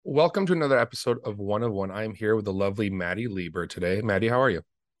Welcome to another episode of One of One. I am here with the lovely Maddie Lieber today. Maddie, how are you?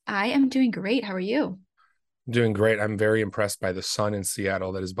 I am doing great. How are you? Doing great. I'm very impressed by the sun in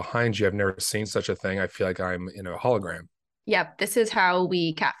Seattle that is behind you. I've never seen such a thing. I feel like I'm in a hologram. Yep, this is how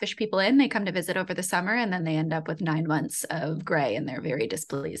we catfish people in. They come to visit over the summer and then they end up with 9 months of gray and they're very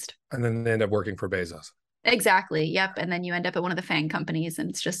displeased. And then they end up working for Bezos. Exactly. Yep. And then you end up at one of the FANG companies and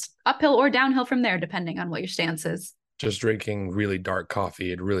it's just uphill or downhill from there, depending on what your stance is. Just drinking really dark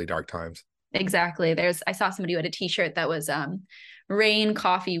coffee at really dark times. Exactly. I saw somebody who had a t-shirt that was rain,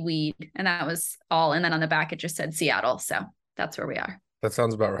 coffee, weed, and that was all. And then on the back, it just said Seattle. So that's where we are. That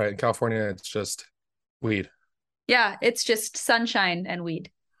sounds about right. In California, it's just weed, Yeah, it's just sunshine and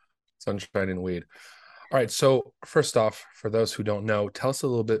weed. sunshine and weed. All right. So first off, for those who don't know, tell us a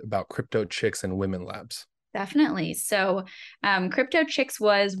little bit about Crypto Chicks and Women Labs. Definitely. So, CryptoChicks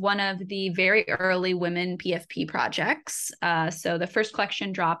was one of the very early women PFP projects. So, the first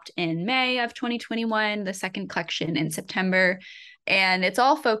collection dropped in May of 2021, the second collection in September. And it's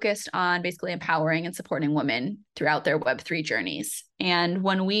all focused on basically empowering and supporting women throughout their Web3 journeys. And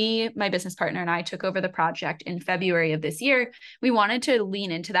when my business partner and I took over the project in February of this year, we wanted to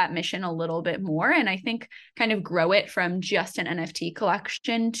lean into that mission a little bit more. And I think kind of grow it from just an NFT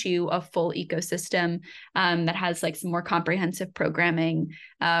collection to a full ecosystem that has like some more comprehensive programming,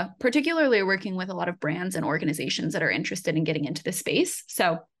 particularly working with a lot of brands and organizations that are interested in getting into the space.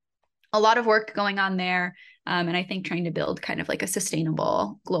 So a lot of work going on there. And I think trying to build kind of like a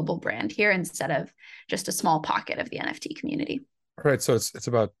sustainable global brand here instead of just a small pocket of the NFT community. All right, so it's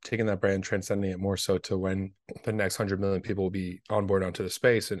about taking that brand, transcending it more so to when the next 100 million people will be on board onto the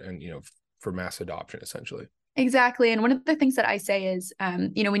space and for mass adoption essentially. Exactly. And one of the things that I say is,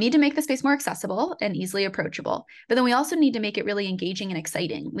 we need to make the space more accessible and easily approachable, but then we also need to make it really engaging and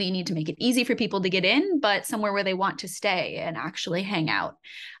exciting. We need to make it easy for people to get in, but somewhere where they want to stay and actually hang out.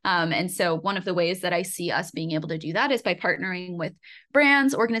 And so one of the ways that I see us being able to do that is by partnering with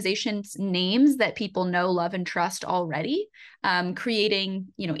brands, organizations, names that people know, love, and trust already, creating,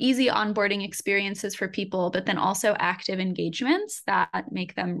 easy onboarding experiences for people, but then also active engagements that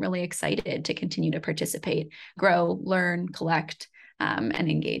make them really excited to continue to participate, grow, learn, collect, and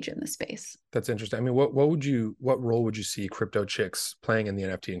engage in the space. That's interesting. I mean, what role would you see Crypto Chicks playing in the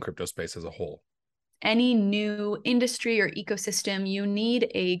NFT and crypto space as a whole? Any new industry or ecosystem, you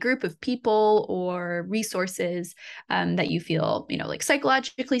need a group of people or resources that you feel, like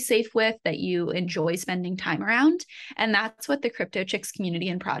psychologically safe with, that you enjoy spending time around. And that's what the Crypto Chicks community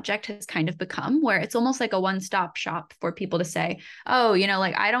and project has kind of become, where it's almost like a one-stop shop for people to say, oh,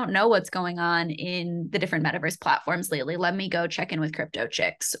 like I don't know what's going on in the different metaverse platforms lately. Let me go check in with Crypto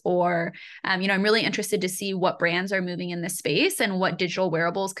Chicks. Or, I'm really interested to see what brands are moving in this space and what digital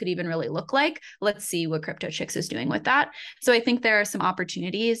wearables could even really look like. Let's see what CryptoChicks is doing with that. So I think there are some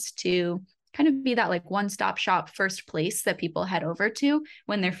opportunities to kind of be that like one-stop shop first place that people head over to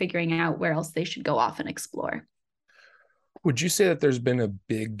when they're figuring out where else they should go off and explore. Would you say that there's been a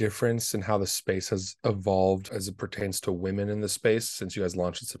big difference in how the space has evolved as it pertains to women in the space since you guys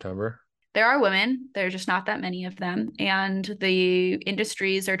launched in September? There are women, there's just not that many of them. And the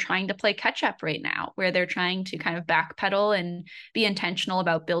industries are trying to play catch up right now, where they're trying to kind of backpedal and be intentional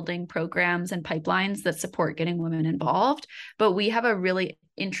about building programs and pipelines that support getting women involved. But we have a really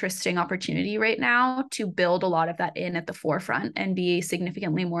interesting opportunity right now to build a lot of that in at the forefront and be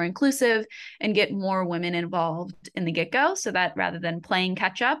significantly more inclusive and get more women involved in the get-go, so that rather than playing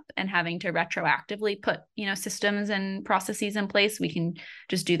catch up and having to retroactively put systems and processes in place, we can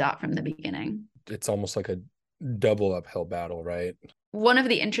just do that from the beginning. It's almost like a double uphill battle, right? One of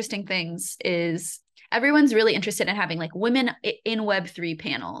the interesting things is everyone's really interested in having like women in Web3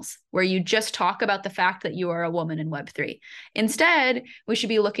 panels where you just talk about the fact that you are a woman in Web3. Instead, we should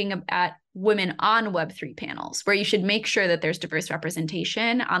be looking at women on Web3 panels where you should make sure that there's diverse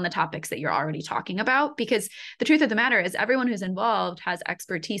representation on the topics that you're already talking about. Because the truth of the matter is everyone who's involved has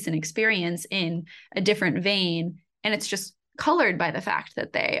expertise and experience in a different vein. And it's just colored by the fact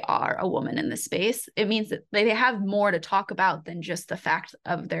that they are a woman in this space. It means that they have more to talk about than just the fact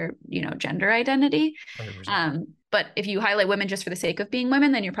of their, gender identity. 100%. But if you highlight women just for the sake of being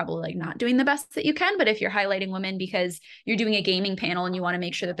women, then you're probably like not doing the best that you can. But if you're highlighting women because you're doing a gaming panel and you want to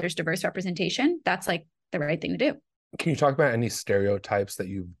make sure that there's diverse representation, that's like the right thing to do. Can you talk about any stereotypes that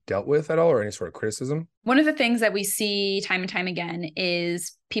you've dealt with at all or any sort of criticism? One of the things that we see time and time again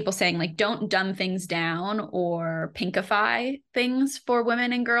is people saying like, don't dumb things down or pinkify things for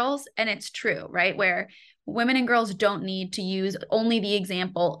women and girls. And it's true, right? Where women and girls don't need to use only the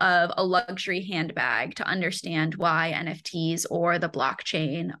example of a luxury handbag to understand why NFTs or the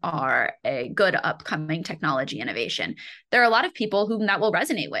blockchain are a good upcoming technology innovation. there are a lot of people whom that will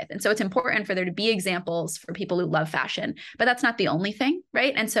resonate with. And so it's important for there to be examples for people who love fashion, but that's not the only thing,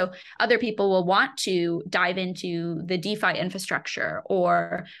 right? And so other people will want to dive into the DeFi infrastructure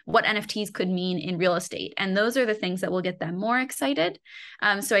or what NFTs could mean in real estate. And those are the things that will get them more excited.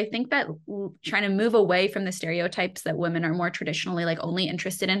 So I think that trying to move away from the stereotypes that women are more traditionally like only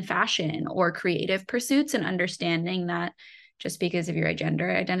interested in fashion or creative pursuits, and understanding that just because of your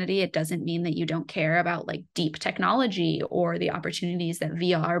gender identity, it doesn't mean that you don't care about like deep technology or the opportunities that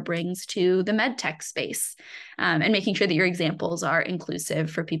VR brings to the med tech space, and making sure that your examples are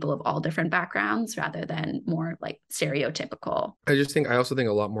inclusive for people of all different backgrounds rather than more like stereotypical. I also think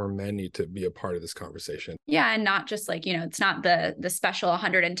a lot more men need to be a part of this conversation. Yeah, and not just like, it's not the special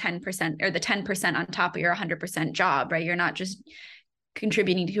 110% or the 10% on top of your 100% job, right? You're not just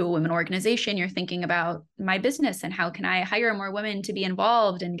contributing to a women organization. You're thinking about my business and how can I hire more women to be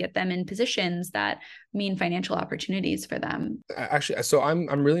involved and get them in positions that mean financial opportunities for them. Actually, so I'm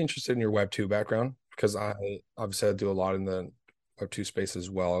really interested in your Web2 background, because I obviously do a lot in the Web2 space as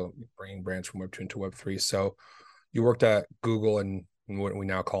well, bringing brands from Web2 into Web3. So you worked at Google and what we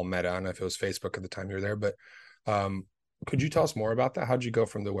now call Meta. I don't know if it was Facebook at the time you were there, but could you tell us more about that? How did you go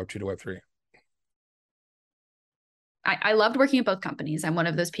from the Web2 to Web3? I loved working at both companies. I'm one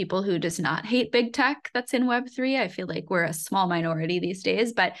of those people who does not hate big tech that's in Web3. I feel like we're a small minority these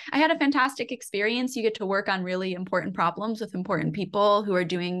days, but I had a fantastic experience. You get to work on really important problems with important people who are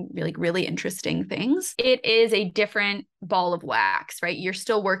doing really interesting things. It is a different ball of wax, right? You're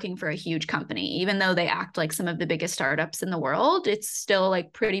still working for a huge company, even though they act like some of the biggest startups in the world. It's still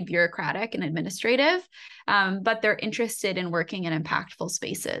like pretty bureaucratic and administrative, but they're interested in working in impactful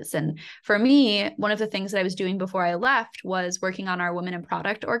spaces. And for me, one of the things that I was doing before I left was working on our women in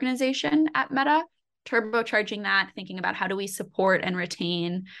product organization at Meta, turbocharging that, thinking about how do we support and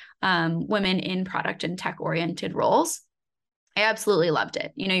retain women in product and tech-oriented roles. I absolutely loved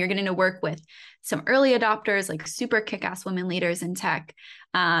it. You're getting to work with some early adopters, like super kick-ass women leaders in tech,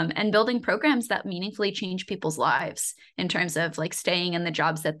 and building programs that meaningfully change people's lives in terms of like staying in the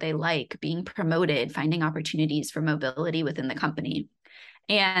jobs that they like, being promoted, finding opportunities for mobility within the company.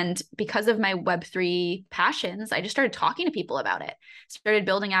 And because of my Web3 passions, I just started talking to people about it, started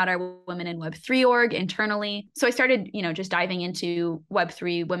building out our Women in Web3 org internally. So I started, just diving into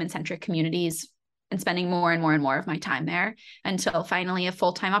Web3 women-centric communities and spending more and more and more of my time there, until finally a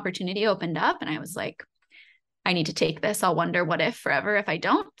full-time opportunity opened up. And I was like, I need to take this. I'll wonder what if forever if I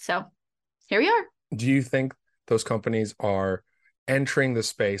don't. So here we are. Do you think those companies are entering the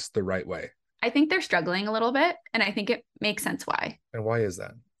space the right way? I think they're struggling a little bit, and I think it makes sense why. And why is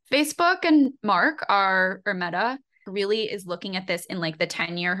that? Facebook and or Meta really is looking at this in like the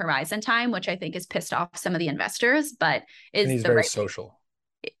 10-year horizon time, which I think has pissed off some of the investors, but is and he's the very right social.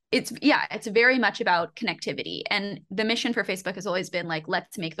 It's very much about connectivity. And the mission for Facebook has always been like,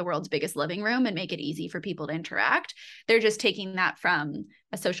 let's make the world's biggest living room and make it easy for people to interact. They're just taking that from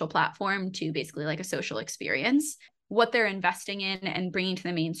a social platform to basically like a social experience. What they're investing in and bringing to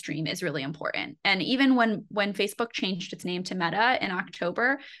the mainstream is really important. And even when Facebook changed its name to Meta in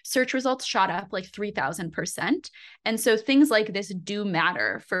October, search results shot up like 3,000%. And so things like this do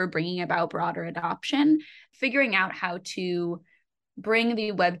matter for bringing about broader adoption. Figuring out how to bring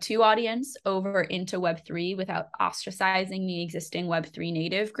the Web2 audience over into Web3 without ostracizing the existing Web3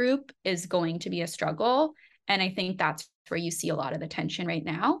 native group is going to be a struggle. And I think that's where you see a lot of the tension right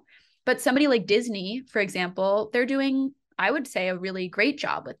now. But somebody like Disney, for example, they're doing, I would say, a really great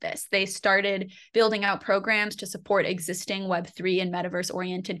job with this. They started building out programs to support existing Web3 and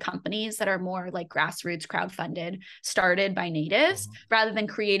metaverse-oriented companies that are more like grassroots crowdfunded, started by natives, rather than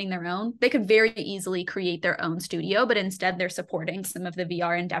creating their own. They could very easily create their own studio, but instead they're supporting some of the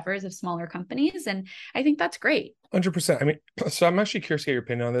VR endeavors of smaller companies. And I think that's great. 100%. I mean, so I'm actually curious to get your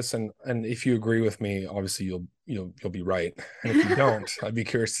opinion on this, and if you agree with me, obviously you'll be right, and if you don't, I'd be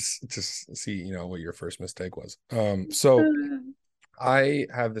curious to see what your first mistake was. So I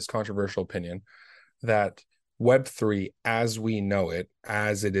have this controversial opinion that Web3, as we know it,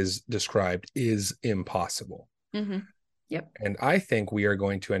 as it is described, is impossible. Mm-hmm. Yep. And I think we are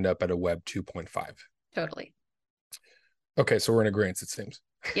going to end up at a Web 2.5. Totally. Okay, so we're in agreement, it seems.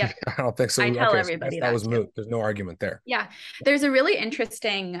 Yeah. I don't think so. I tell everybody that was moot. There's no argument there. Yeah. There's a really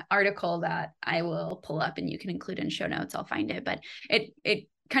interesting article that I will pull up and you can include in show notes. I'll find it. But it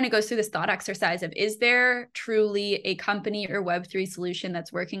kind of goes through this thought exercise of, is there truly a company or Web3 solution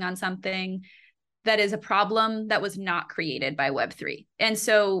that's working on something that is a problem that was not created by Web3? And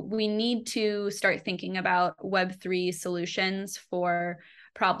so we need to start thinking about Web3 solutions for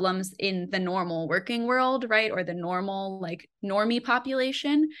problems in the normal working world, right? Or the normal, like normie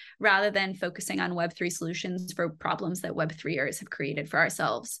population, rather than focusing on Web3 solutions for problems that Web3ers have created for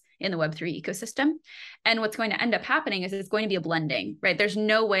ourselves in the Web3 ecosystem. And what's going to end up happening is it's going to be a blending, right? There's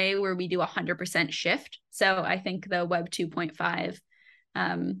no way where we do 100% shift. So I think the Web 2.5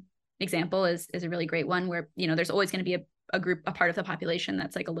 example is a really great one where, you know, there's always going to be a part of the population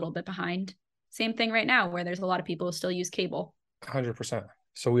that's like a little bit behind. Same thing right now, where there's a lot of people who still use cable. 100%.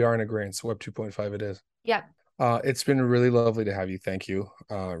 So we are in agreement. So Web 2.5 it is. Yeah. It's been really lovely to have you. Thank you.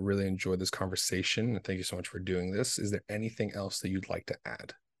 Really enjoyed this conversation. And thank you so much for doing this. Is there anything else that you'd like to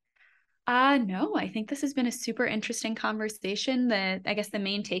add? No, I think this has been a super interesting conversation. I guess the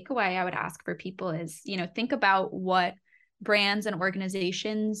main takeaway I would ask for people is, you know, think about what brands and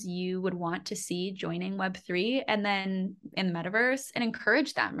organizations you would want to see joining Web3 and then in the metaverse, and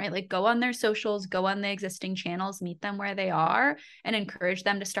encourage them, right? Like go on their socials, go on the existing channels, meet them where they are, and encourage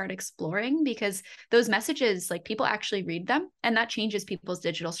them to start exploring, because those messages, like people actually read them, and that changes people's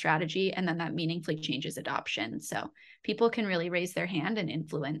digital strategy, and then that meaningfully changes adoption. So people can really raise their hand and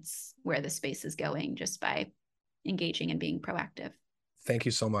influence where the space is going just by engaging and being proactive. Thank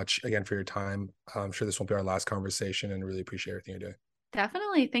you so much again for your time. I'm sure this won't be our last conversation, and really appreciate everything you're doing.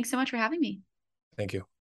 Definitely. Thanks so much for having me. Thank you.